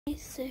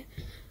So,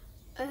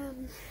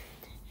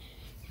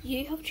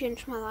 you have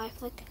changed my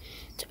life. Like,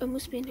 it's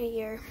almost been a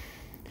year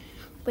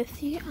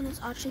with you, and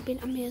it's actually been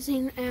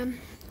amazing.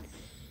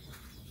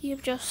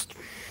 You've just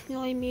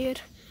really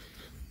made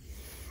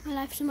my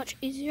life so much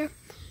easier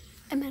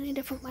in many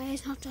different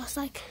ways, not just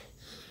like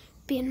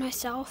being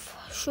myself,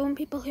 showing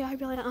people who I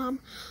really am,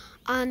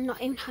 and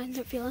not even hiding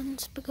their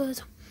feelings,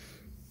 because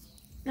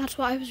that's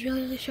what I was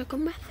really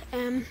struggling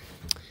with.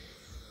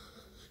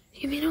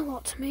 You mean a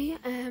lot to me,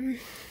 and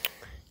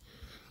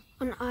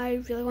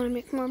I really want to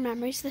make more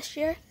memories this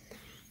year.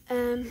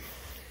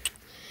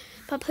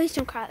 But please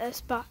don't cry at this,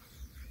 but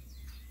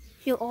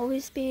you'll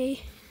always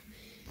be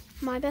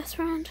my best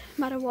friend,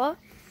 no matter what.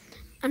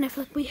 And if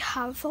like we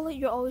have fallen,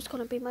 you're always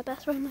gonna be my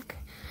best friend. Like,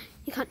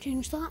 you can't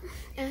change that.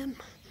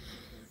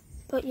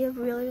 But you've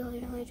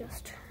really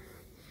just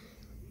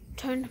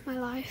turned my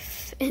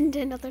life into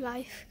another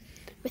life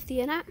with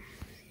you in it.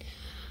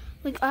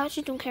 Like, I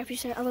actually don't care if you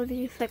say I love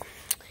you, like,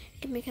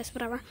 give me a kiss,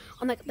 whatever,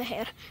 on like the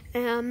head.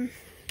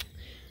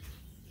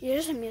 You're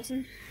just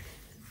amazing,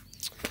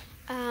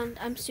 and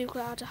I'm so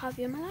glad to have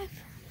you in my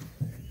life.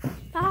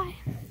 Bye.